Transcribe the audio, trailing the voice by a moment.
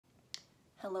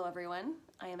Hello everyone,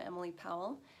 I am Emily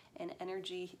Powell, an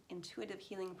energy intuitive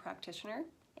healing practitioner,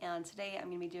 and today I'm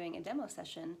going to be doing a demo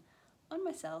session on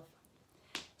myself.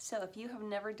 So if you have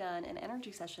never done an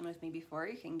energy session with me before,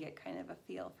 you can get kind of a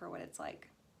feel for what it's like.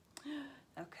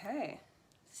 Okay,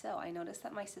 so I noticed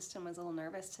that my system was a little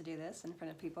nervous to do this in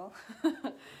front of people.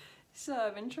 So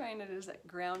I've been trying to just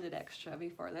ground it extra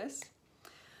before this.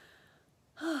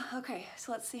 Okay,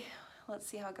 so let's see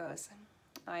how it goes.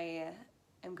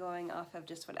 I'm going off of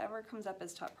just whatever comes up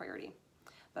as top priority.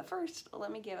 But first,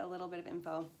 let me give a little bit of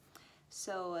info.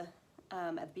 So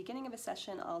at the beginning of a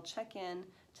session, I'll check in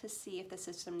to see if the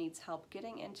system needs help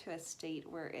getting into a state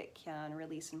where it can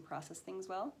release and process things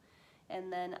well.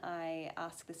 And then I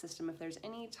ask the system if there's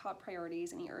any top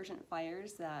priorities, any urgent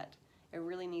fires that it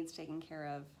really needs taken care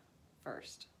of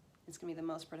first. It's gonna be the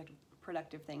most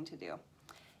productive thing to do.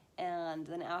 And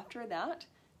then after that,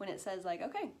 when it says like,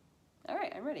 okay, all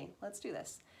right, I'm ready, let's do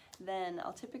this, then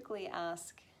I'll typically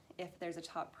ask if there's a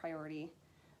top priority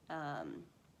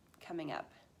coming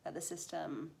up that the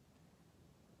system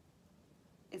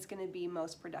is going to be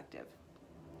most productive.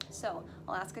 So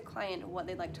I'll ask a client what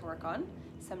they'd like to work on.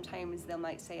 Sometimes they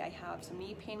might say, I have some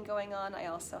knee pain going on, I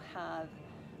also have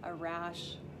a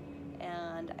rash,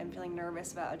 and I'm feeling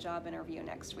nervous about a job interview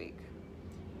next week.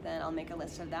 Then I'll make a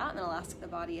list of that, and I'll ask the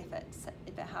body if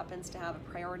it happens to have a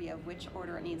priority of which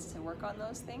order it needs to work on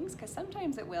those things, because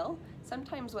sometimes it will.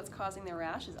 Sometimes what's causing the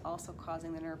rash is also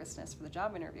causing the nervousness for the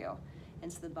job interview.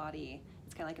 And so the body,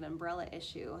 it's kind of like an umbrella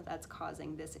issue that's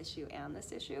causing this issue and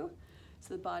this issue.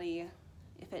 So the body,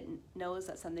 if it knows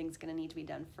that something's going to need to be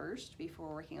done first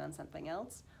before working on something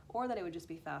else, or that it would just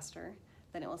be faster,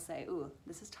 then it will say, ooh,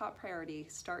 this is top priority,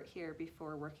 start here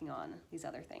before working on these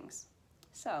other things.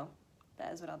 So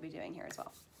that is what I'll be doing here as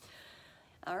well.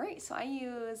 All right, so I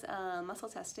use muscle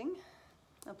testing,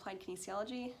 applied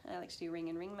kinesiology. I like to do ring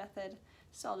and ring method,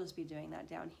 so I'll just be doing that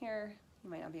down here. You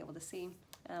might not be able to see.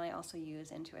 And I also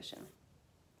use intuition.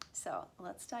 So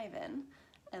let's dive in.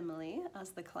 Emily as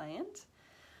the client.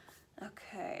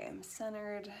 Okay, I'm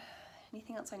centered.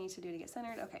 Anything else I need to do to get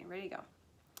centered? Okay, ready to go.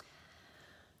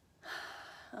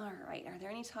 All right, are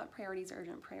there any top priorities,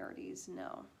 urgent priorities?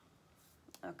 No.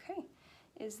 Okay.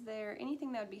 Is there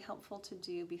anything that would be helpful to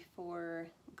do before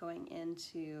going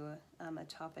into a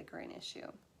topic or an issue?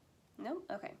 No?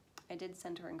 Okay. I did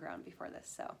center and ground before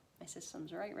this, so my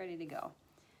system's right ready to go.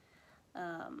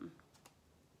 I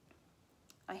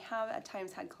have at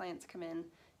times had clients come in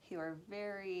who are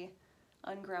very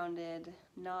ungrounded,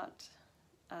 not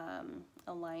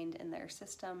aligned in their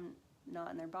system, not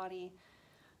in their body,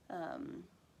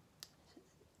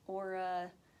 aura,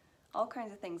 all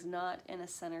kinds of things, not in a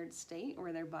centered state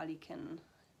where their body can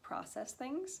process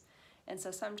things. And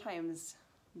so sometimes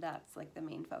that's like the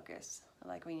main focus.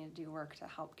 Like we need to do work to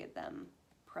help get them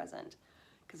present.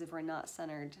 Because if we're not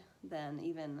centered, then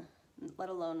even, let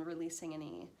alone releasing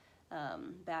any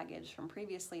baggage from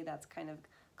previously that's kind of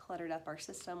cluttered up our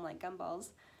system like gumballs,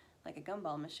 like a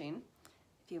gumball machine,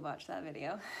 if you watch that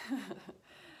video.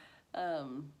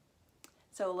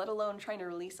 So let alone trying to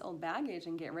release old baggage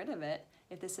and get rid of it,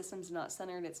 if the system's not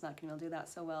centered, it's not going to be able to do that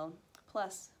so well.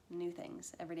 Plus, new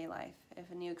things, everyday life. If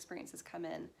a new experience has come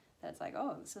in, that's like,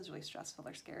 oh, this is really stressful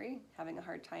or scary, having a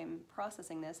hard time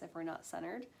processing this, if we're not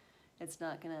centered, it's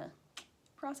not going to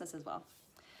process as well.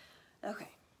 Okay.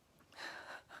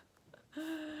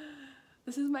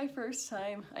 This is my first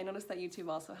time. I noticed that YouTube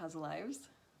also has lives.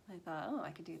 I thought, oh,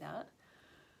 I could do that.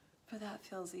 But that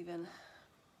feels even,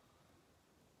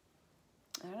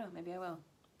 I don't know, maybe I will.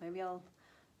 Maybe I'll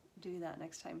do that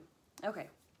next time. Okay.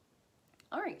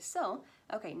 All right, so,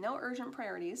 okay, no urgent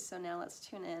priorities, so now let's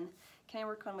tune in. Can I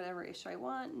work on whatever issue I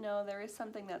want? No, there is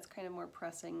something that's kind of more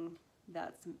pressing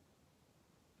that's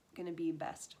gonna be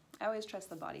best. I always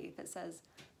trust the body. If it says,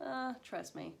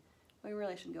 trust me, we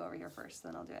really should go over here first,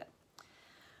 then I'll do it.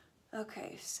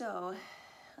 Okay, so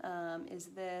is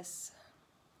this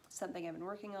something I've been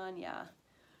working on? Yeah.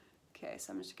 Okay,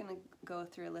 so I'm just gonna go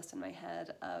through a list in my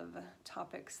head of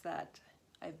topics that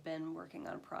I've been working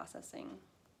on processing.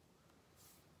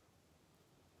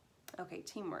 Okay,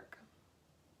 teamwork.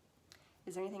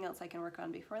 Is there anything else I can work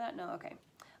on before that? No, okay.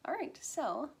 All right,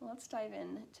 so let's dive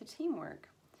into teamwork.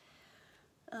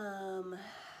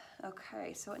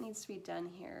 Okay, so what needs to be done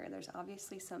here? There's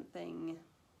obviously something,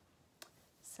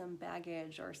 some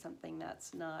baggage or something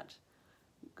that's not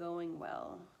going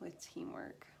well with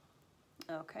teamwork.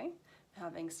 Okay,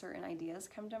 having certain ideas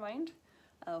come to mind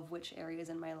of which areas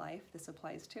in my life this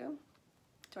applies to.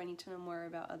 Do I need to know more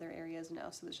about other areas? No,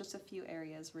 so there's just a few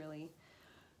areas really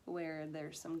where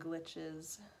there's some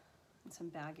glitches and some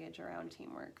baggage around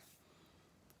teamwork.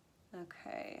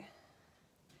 Okay.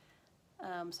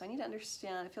 So I need to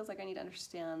understand, it feels like I need to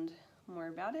understand more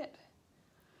about it.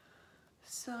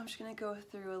 So I'm just gonna go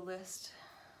through a list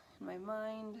in my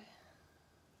mind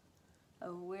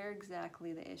of where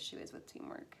exactly the issue is with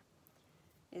teamwork.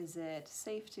 Is it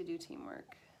safe to do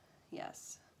teamwork?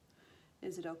 Yes.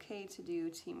 Is it okay to do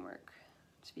teamwork?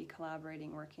 To be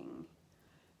collaborating, working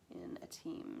in a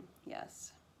team?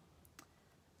 Yes.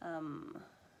 I'm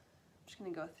just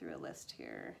gonna go through a list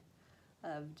here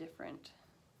of different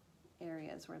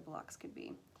areas where blocks could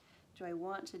be. Do I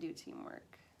want to do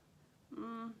teamwork?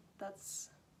 That's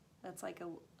like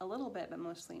a little bit, but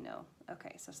mostly no.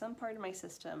 Okay, so some part of my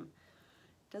system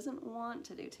doesn't want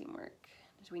to do teamwork.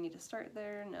 Do we need to start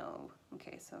there? No.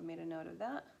 Okay, so I've made a note of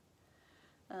that.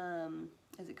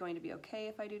 Is it going to be okay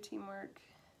if I do teamwork?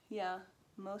 Yeah,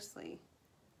 mostly.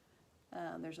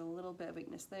 There's a little bit of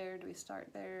weakness there. Do we start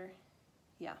there?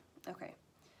 Yeah, okay.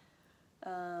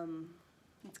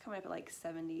 It's coming up at like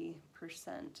 70%.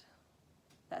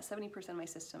 That 70% of my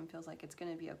system feels like it's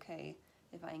going to be okay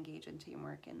if I engage in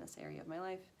teamwork in this area of my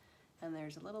life. And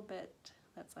there's a little bit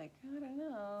that's like, I don't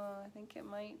know, I think it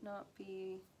might not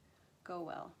go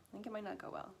well. I think it might not go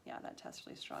well. Yeah, that test's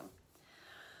really strong.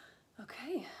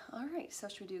 Okay, all right, so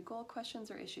should we do goal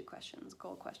questions or issue questions?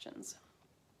 Goal questions.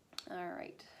 All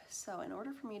right, so in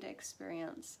order for me to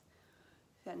experience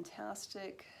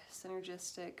fantastic,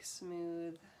 synergistic,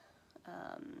 smooth,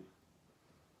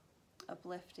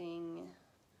 uplifting,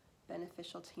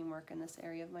 beneficial teamwork in this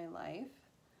area of my life,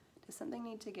 does something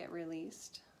need to get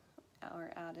released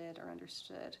or added or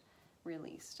understood?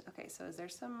 Released. Okay, so is there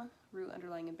some root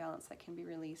underlying imbalance that can be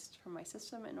released from my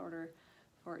system in order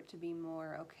for it to be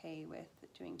more okay with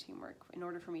doing teamwork, in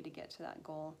order for me to get to that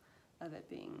goal of it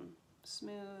being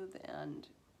smooth and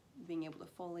being able to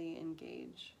fully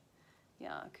engage?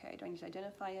 Yeah, okay, do I need to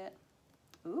identify it?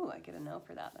 Ooh, I get a no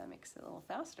for that. That makes it a little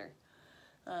faster.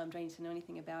 Do I need to know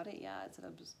anything about it? Yeah,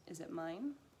 is it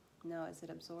mine? No. Is it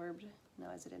absorbed? No.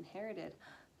 Is it inherited?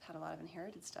 I've had a lot of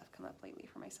inherited stuff come up lately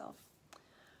for myself.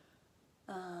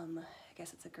 I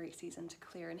guess it's a great season to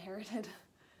clear inherited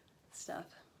stuff.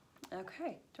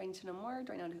 Okay, do I need to know more?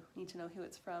 Do I need to know who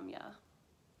it's from? Yeah.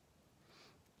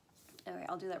 Okay,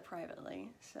 I'll do that privately,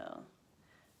 so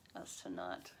as to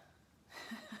not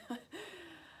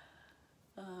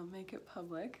make it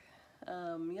public.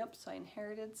 Yep, so I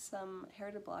inherited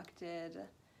block did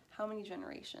how many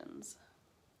generations?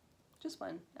 Just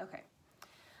one, okay.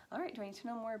 All right, do I need to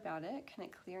know more about it? Can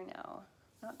it clear now?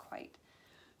 Not quite.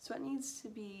 So it needs to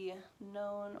be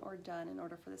known or done in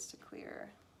order for this to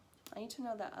clear. I need to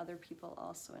know that other people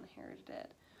also inherited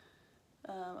it.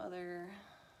 Other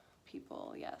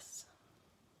people, yes.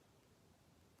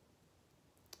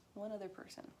 One other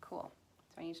person, cool.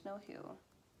 Do I need to know who?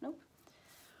 Nope.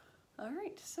 All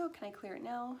right, so can I clear it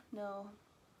now? No.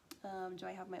 Do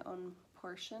I have my own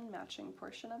portion, matching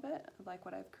portion of it, like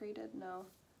what I've created? No.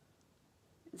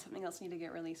 Does something else need to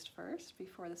get released first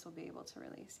before this will be able to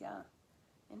release? Yeah.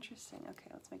 Interesting. Okay,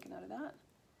 let's make a note of that.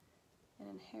 An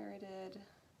inherited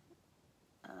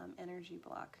energy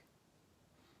block.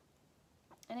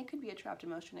 And it could be a trapped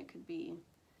emotion, it could be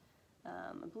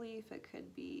a belief, it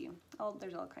could be,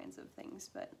 there's all kinds of things,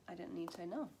 but I didn't need to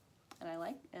know.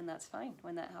 And that's fine.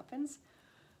 When that happens,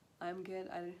 I'm good.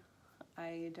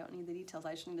 I don't need the details.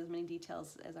 I just need as many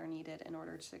details as are needed in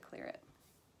order to clear it.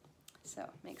 So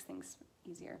it makes things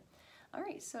easier. All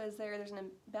right, so there's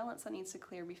an imbalance that needs to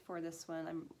clear before this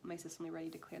one. My system will be ready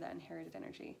to clear that inherited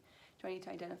energy. Do I need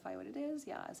to identify what it is?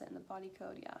 Yeah. Is it in the body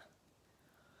code? Yeah.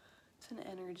 It's an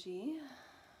energy.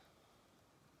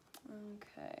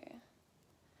 Okay.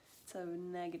 It's a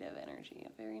negative energy,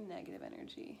 a very negative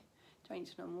energy. Do I need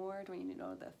to know more? Do I need to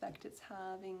know the effect it's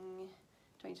having?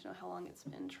 Do I need to know how long it's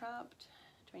been trapped?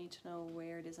 Do I need to know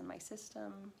where it is in my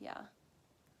system? Yeah.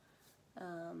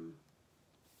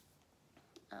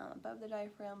 Above the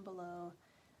diaphragm, below,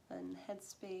 and head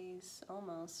space,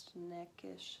 almost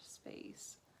neckish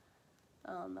space.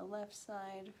 On the left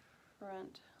side,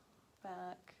 front,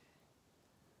 back.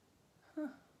 Huh.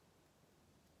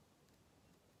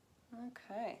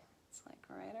 Okay, it's like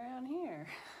right around here.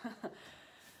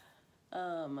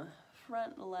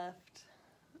 Front left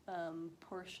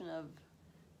portion of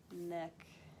neck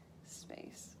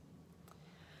space.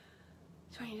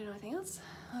 Do I need to know anything else?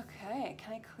 Okay,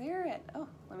 can I clear it? Oh,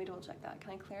 let me double check that.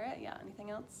 Can I clear it? Yeah, anything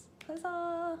else?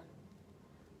 Huzzah!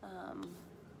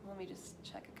 Let me just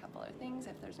check a couple other things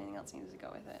if there's anything else that needs to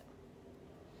go with it.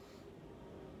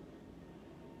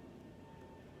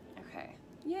 Okay,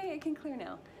 yay, I can clear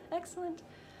now. Excellent.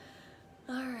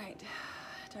 All right,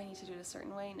 do I need to do it a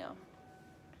certain way? No.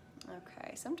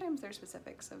 Okay, sometimes there's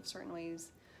specifics of certain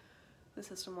ways the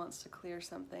system wants to clear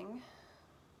something.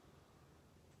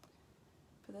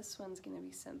 So this one's going to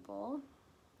be simple.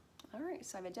 All right,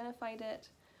 so I've identified it.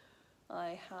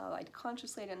 I'd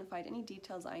consciously identified any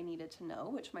details I needed to know,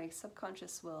 which my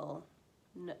subconscious will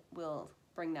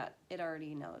bring that. It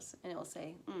already knows, and it will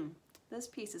say, this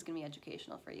piece is going to be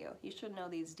educational for you. You should know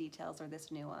these details or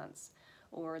this nuance.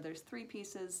 Or there's 3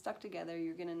 pieces stuck together.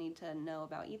 You're going to need to know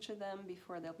about each of them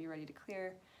before they'll be ready to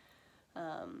clear.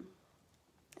 And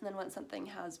then once something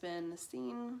has been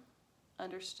seen,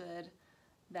 understood,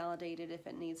 validated if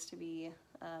it needs to be,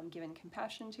 given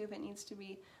compassion to if it needs to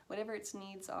be, whatever its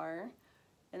needs are,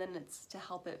 and then it's to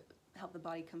help the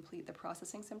body complete the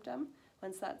processing symptom.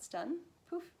 Once that's done,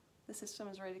 poof, the system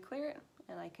is ready to clear it,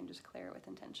 and I can just clear it with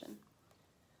intention.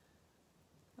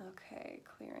 Okay,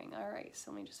 clearing. All right,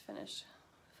 so let me just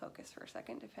focus for a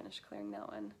second to finish clearing that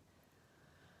one.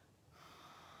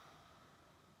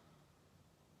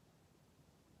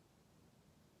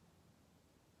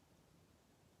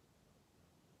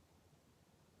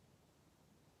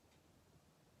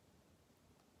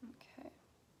 Okay.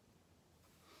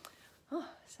 Oh,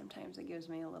 sometimes it gives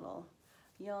me a little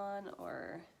yawn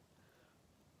or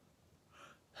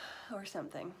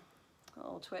something, a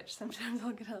little twitch. Sometimes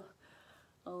I'll get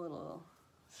a little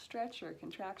stretch or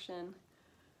contraction,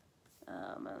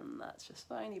 and that's just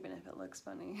fine, even if it looks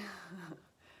funny.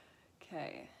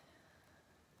 Okay.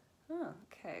 Oh,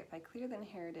 okay, if I clear the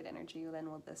inherited energy, then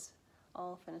will this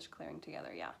all finish clearing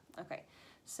together? Yeah, okay.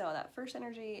 So that first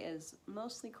energy is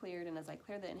mostly cleared, and as I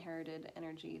clear the inherited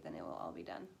energy, then it will all be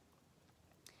done.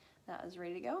 That is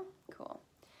ready to go? Cool.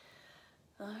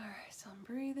 All right, so I'm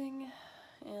breathing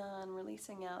and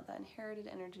releasing out that inherited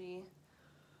energy,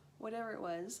 whatever it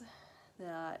was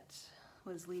that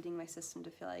was leading my system to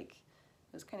feel like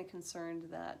it was kind of concerned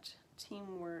that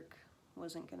teamwork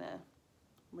wasn't going to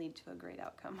lead to a great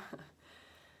outcome.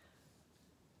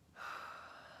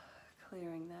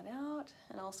 Clearing that out.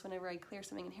 And also whenever I clear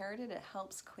something inherited, it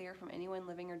helps clear from anyone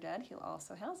living or dead who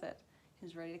also has it,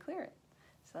 who's ready to clear it.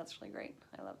 So that's really great.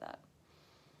 I love that.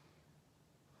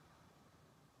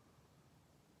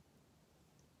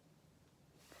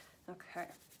 Okay.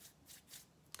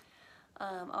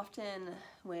 Often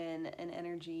when an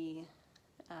energy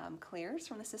clears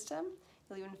from the system,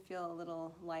 you'll even feel a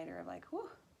little lighter of like, whew,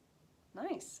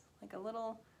 nice, like a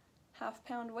little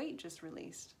half-pound weight just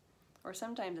released. Or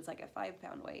sometimes it's like a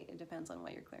 5-pound weight. It depends on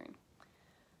what you're clearing.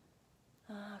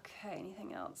 Okay,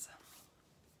 anything else?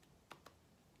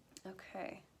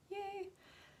 Okay, yay.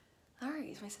 All right,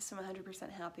 is my system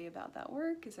 100% happy about that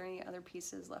work? Is there any other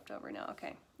pieces left over now?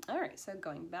 Okay, all right, so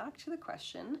going back to the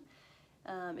question,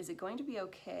 is it going to be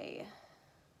okay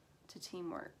to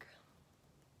teamwork?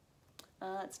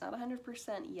 It's not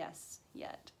 100% yes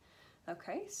yet.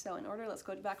 Okay, so in order, let's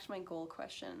go back to my goal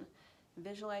question.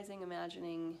 Visualizing,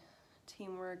 imagining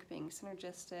teamwork being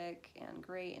synergistic and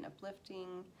great and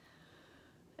uplifting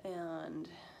and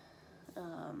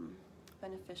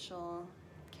beneficial.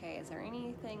 Okay, is there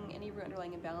any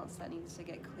underlying imbalance that needs to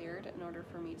get cleared in order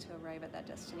for me to arrive at that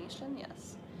destination?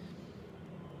 Yes.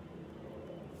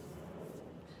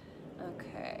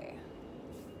 Okay.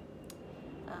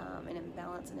 An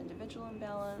imbalance, an individual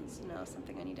imbalance? No,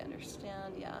 something I need to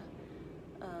understand, yeah.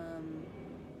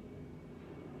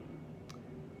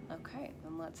 Okay,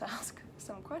 then let's ask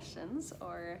some questions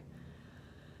or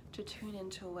to tune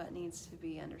into what needs to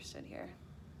be understood here.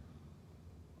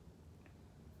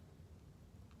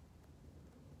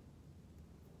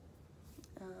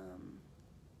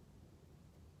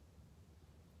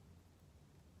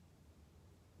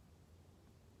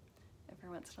 Every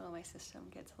once in a while my system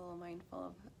gets a little mindful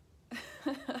of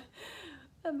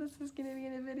and this is gonna be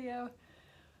in a video.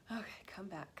 Okay, come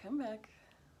back.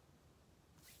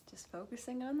 Just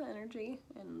focusing on the energy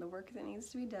and the work that needs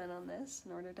to be done on this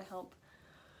in order to help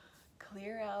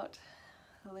clear out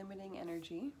the limiting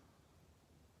energy.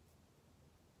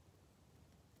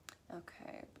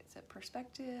 Okay, is it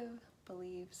perspective,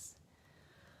 beliefs?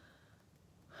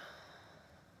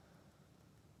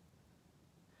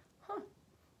 Huh,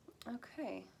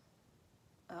 okay.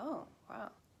 Oh,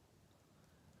 wow.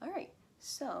 All right,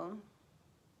 so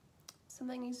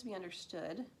something needs to be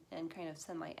understood and kind of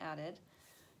semi-added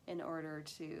in order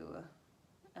to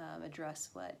address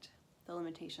what the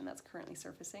limitation that's currently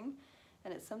surfacing.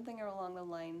 And it's something along the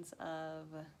lines of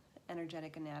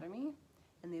energetic anatomy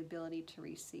and the ability to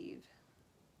receive.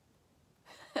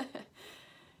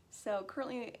 So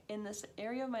currently in this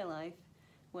area of my life,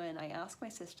 when I ask my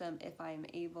system if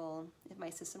my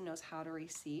system knows how to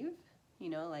receive, you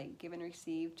know, like give and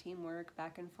receive, teamwork,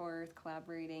 back and forth,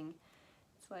 collaborating,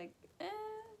 it's like,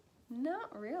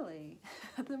 not really.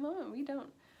 At the moment, we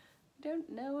don't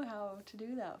know how to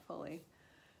do that fully.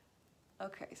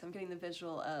 Okay, so I'm getting the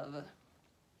visual of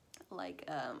like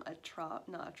a trough,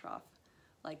 not a trough,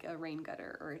 like a rain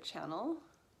gutter or a channel,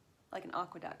 like an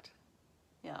aqueduct.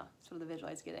 Yeah, sort of the visual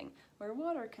I was getting, where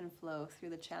water can flow through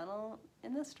the channel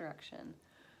in this direction.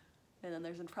 And then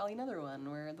there's probably another one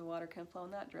where the water can flow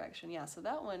in that direction. Yeah, so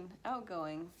that one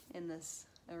outgoing in this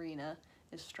arena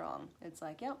is strong. It's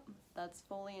like, yep, that's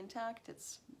fully intact,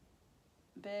 it's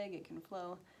big, it can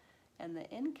flow. And the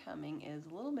incoming is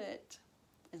a little bit,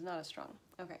 is not as strong.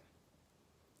 Okay,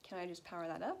 can I just power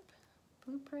that up?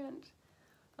 Blueprint,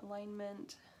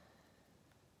 alignment.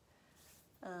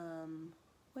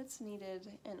 What's needed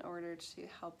in order to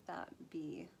help that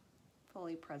be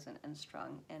fully present and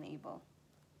strong and able?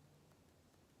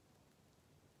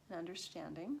 And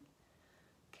understanding.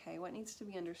 Okay, what needs to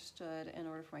be understood in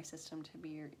order for my system to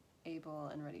be able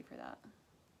and ready for that?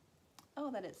 Oh,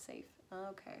 that it's safe.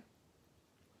 Okay.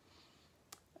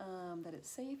 That it's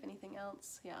safe. Anything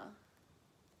else? Yeah.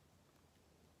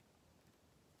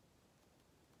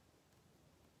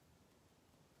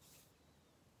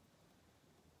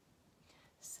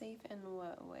 Safe in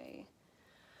what way?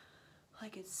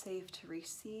 Like it's safe to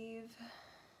receive.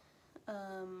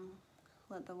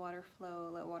 Let the water flow.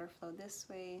 Let water flow this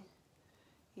way.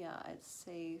 Yeah, it's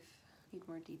safe. Need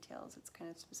more details. It's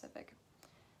kind of specific.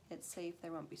 It's safe.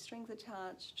 There won't be strings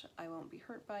attached. I won't be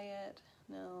hurt by it.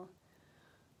 No.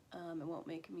 It won't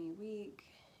make me weak.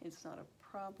 It's not a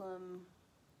problem.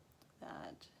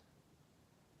 That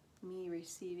me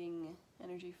receiving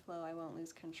energy flow, I won't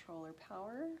lose control or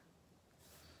power.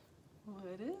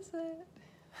 What is it?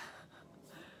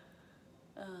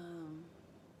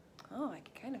 Oh, I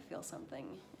can kind of feel something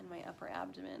in my upper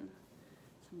abdomen,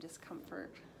 some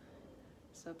discomfort.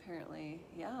 So apparently,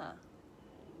 yeah,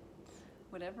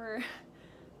 whatever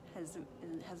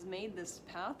has made this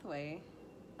pathway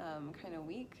kind of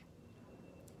weak,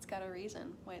 it's got a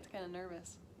reason why it's kind of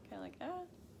nervous. Kind of like,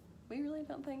 we really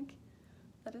don't think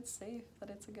that it's safe, that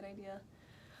it's a good idea.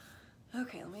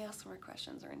 Okay, let me ask some more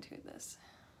questions or intuit this.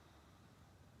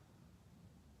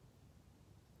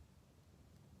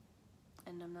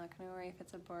 And I'm not gonna worry if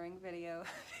it's a boring video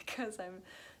because I'm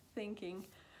thinking.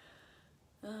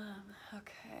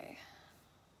 Okay.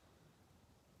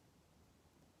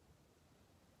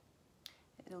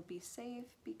 It'll be safe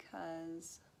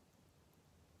because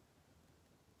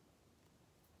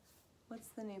what's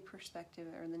the new perspective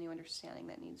or the new understanding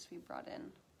that needs to be brought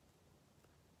in?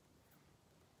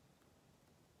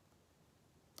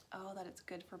 Oh, that it's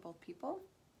good for both people?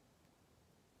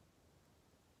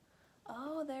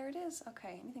 Oh, there it is.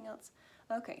 Okay, anything else?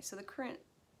 Okay, so the current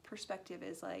perspective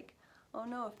is like, oh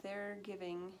no, if they're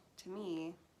giving to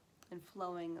me and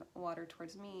flowing water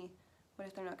towards me, what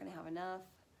if they're not gonna have enough?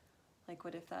 Like,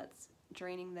 what if that's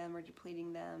draining them or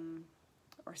depleting them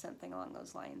or something along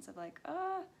those lines of like,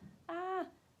 I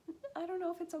don't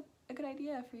know if it's a good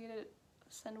idea for you to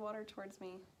send water towards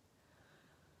me.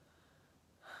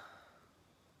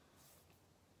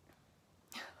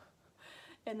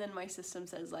 And then my system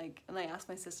says like, and I ask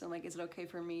my system like, is it okay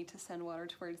for me to send water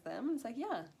towards them? And it's like,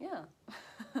 yeah.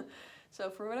 So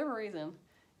for whatever reason,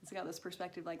 it's got this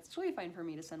perspective like, it's really fine for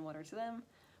me to send water to them,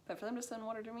 but for them to send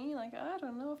water to me, like, I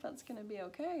don't know if that's gonna be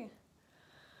okay.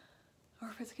 Or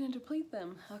if it's gonna deplete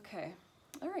them. Okay.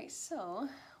 All right, so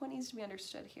what needs to be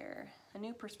understood here? A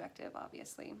new perspective,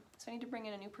 obviously. So I need to bring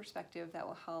in a new perspective that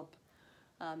will help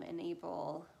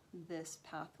enable this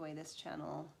pathway, this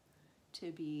channel,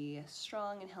 to be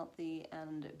strong and healthy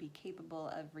and be capable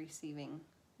of receiving,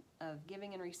 of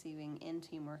giving and receiving in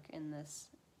teamwork in this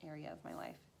area of my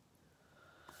life.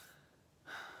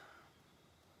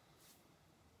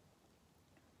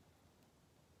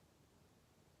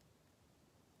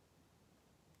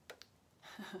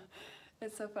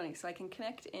 It's so funny. So I can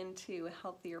connect into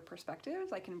healthier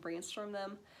perspectives, I can brainstorm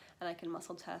them, and I can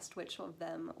muscle test which of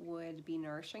them would be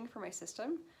nourishing for my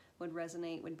system, would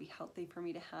resonate, would be healthy for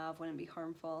me to have, wouldn't be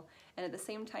harmful. And at the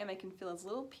same time, I can feel this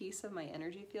little piece of my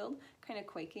energy field kind of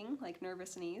quaking, like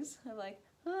nervous knees, of like,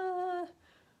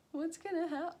 what's gonna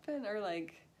happen? Or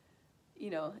like,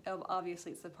 you know,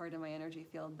 obviously it's the part of my energy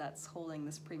field that's holding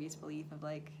this previous belief of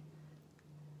like,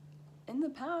 in the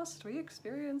past we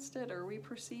experienced it or we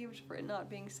perceived for it not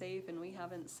being safe and we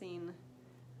haven't seen.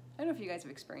 I don't know if you guys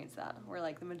have experienced that, where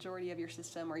like the majority of your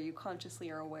system or you consciously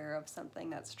are aware of something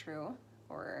that's true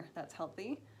or that's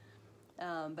healthy,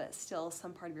 but still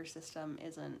some part of your system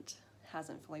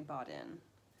hasn't fully bought in.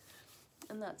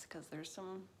 And that's because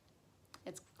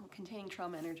it's containing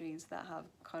trauma energies that have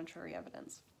contrary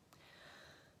evidence.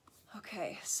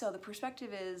 Okay, so the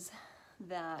perspective is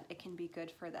that it can be good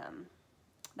for them,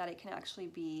 that it can actually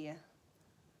be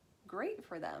great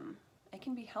for them, it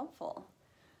can be helpful.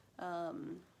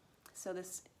 So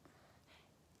this,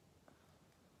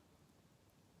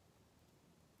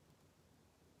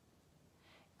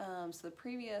 So the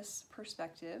previous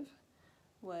perspective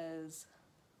was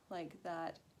like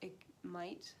that it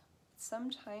might,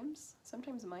 sometimes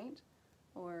might,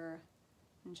 or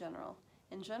in general.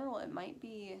 In general, it might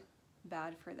be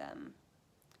bad for them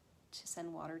to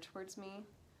send water towards me,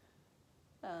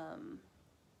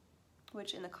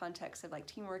 which in the context of like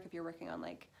teamwork, if you're working on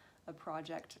like a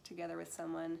project together with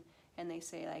someone and they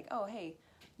say like, oh, hey,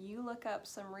 you look up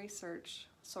some research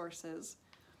sources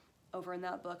over in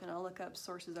that book and I'll look up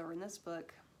sources over in this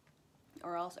book,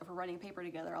 or else if we're writing a paper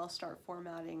together, I'll start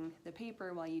formatting the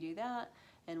paper while you do that,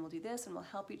 and we'll do this and we'll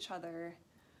help each other.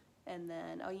 And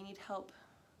then, oh, you need help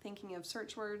thinking of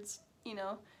search words, you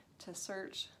know, to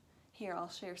search. Here,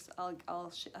 I'll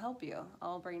help you.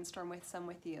 I'll brainstorm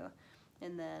with you.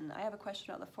 And then I have a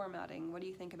question about the formatting. What do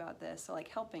you think about this? So like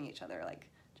helping each other, like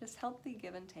just healthy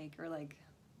give and take, or like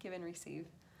give and receive.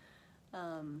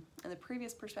 And the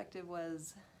previous perspective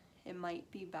was it might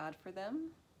be bad for them.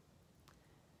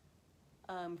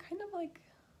 Kind of like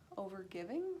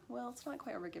overgiving. Well, it's not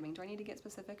quite overgiving. Do I need to get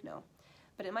specific? No.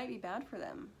 But it might be bad for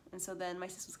them. And so then my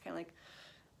sister's kind of like,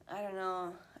 I don't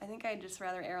know. I think I'd just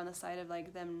rather err on the side of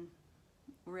like them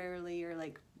rarely or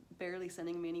like barely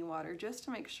sending me any water, just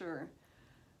to make sure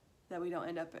that we don't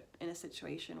end up in a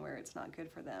situation where it's not good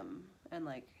for them, and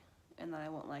then I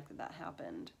won't like that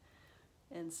happened.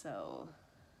 And so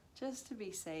just to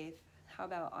be safe, how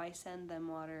about I send them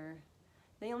water?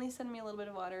 They only send me a little bit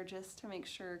of water just to make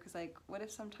sure, because like what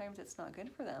if sometimes it's not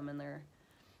good for them and they're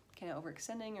kind of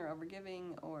overextending or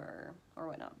overgiving or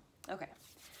whatnot. Okay.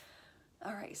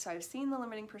 All right, so I've seen the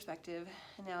limiting perspective,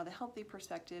 and now the healthy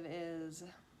perspective is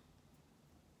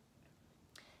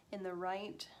in the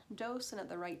right dose and at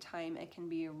the right time, it can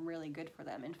be really good for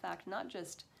them. In fact, not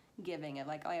just giving it,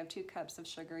 like, oh, I have 2 cups of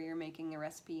sugar, you're making a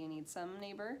recipe, you need some,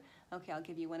 neighbor? Okay, I'll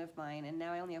give you one of mine, and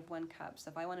now I only have 1 cup, so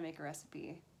if I want to make a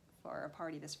recipe for a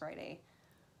party this Friday,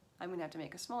 I'm gonna have to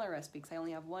make a smaller recipe because I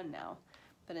only have 1 now.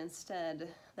 But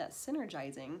instead, that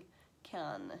synergizing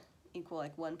can equal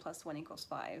like 1 + 1 =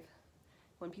 5.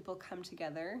 When people come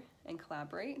together and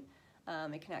collaborate,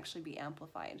 it can actually be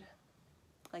amplified.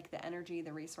 Like the energy,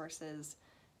 the resources,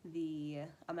 the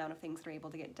amount of things they're able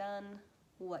to get done,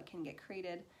 what can get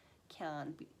created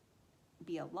can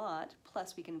be a lot,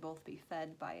 plus we can both be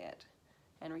fed by it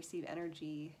and receive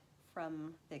energy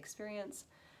from the experience,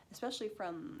 especially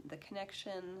from the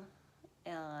connection,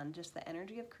 and just the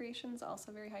energy of creation is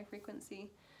also very high frequency.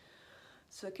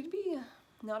 So it could be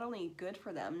not only good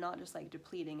for them, not just like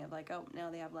depleting of like, oh, now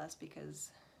they have less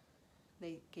because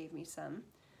they gave me some,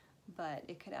 but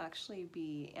it could actually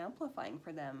be amplifying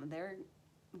for them. Their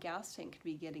gas tank could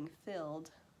be getting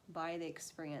filled by the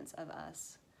experience of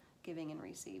us giving and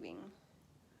receiving.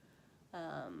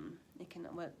 It can,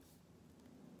 I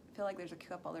feel like there's a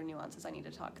couple other nuances I need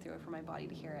to talk through for my body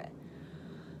to hear it.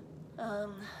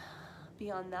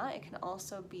 Beyond that, it can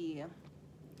also be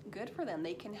good for them.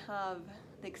 They can have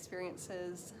the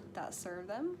experiences that serve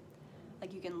them.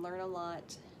 Like you can learn a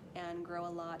lot and grow a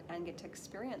lot and get to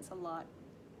experience a lot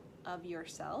of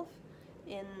yourself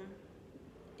in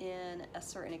a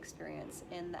certain experience,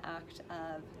 in the act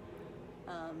of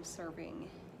serving,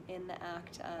 in the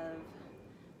act of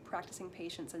practicing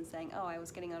patience and saying, oh, I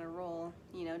was getting on a roll,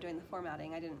 you know, doing the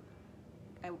formatting.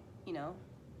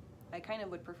 I kind of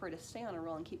would prefer to stay on a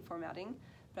roll and keep formatting,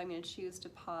 but I'm going to choose to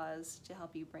pause to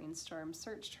help you brainstorm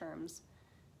search terms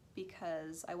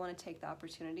because I want to take the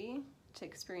opportunity to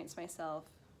experience myself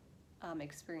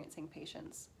experiencing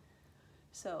patience.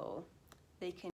 So they can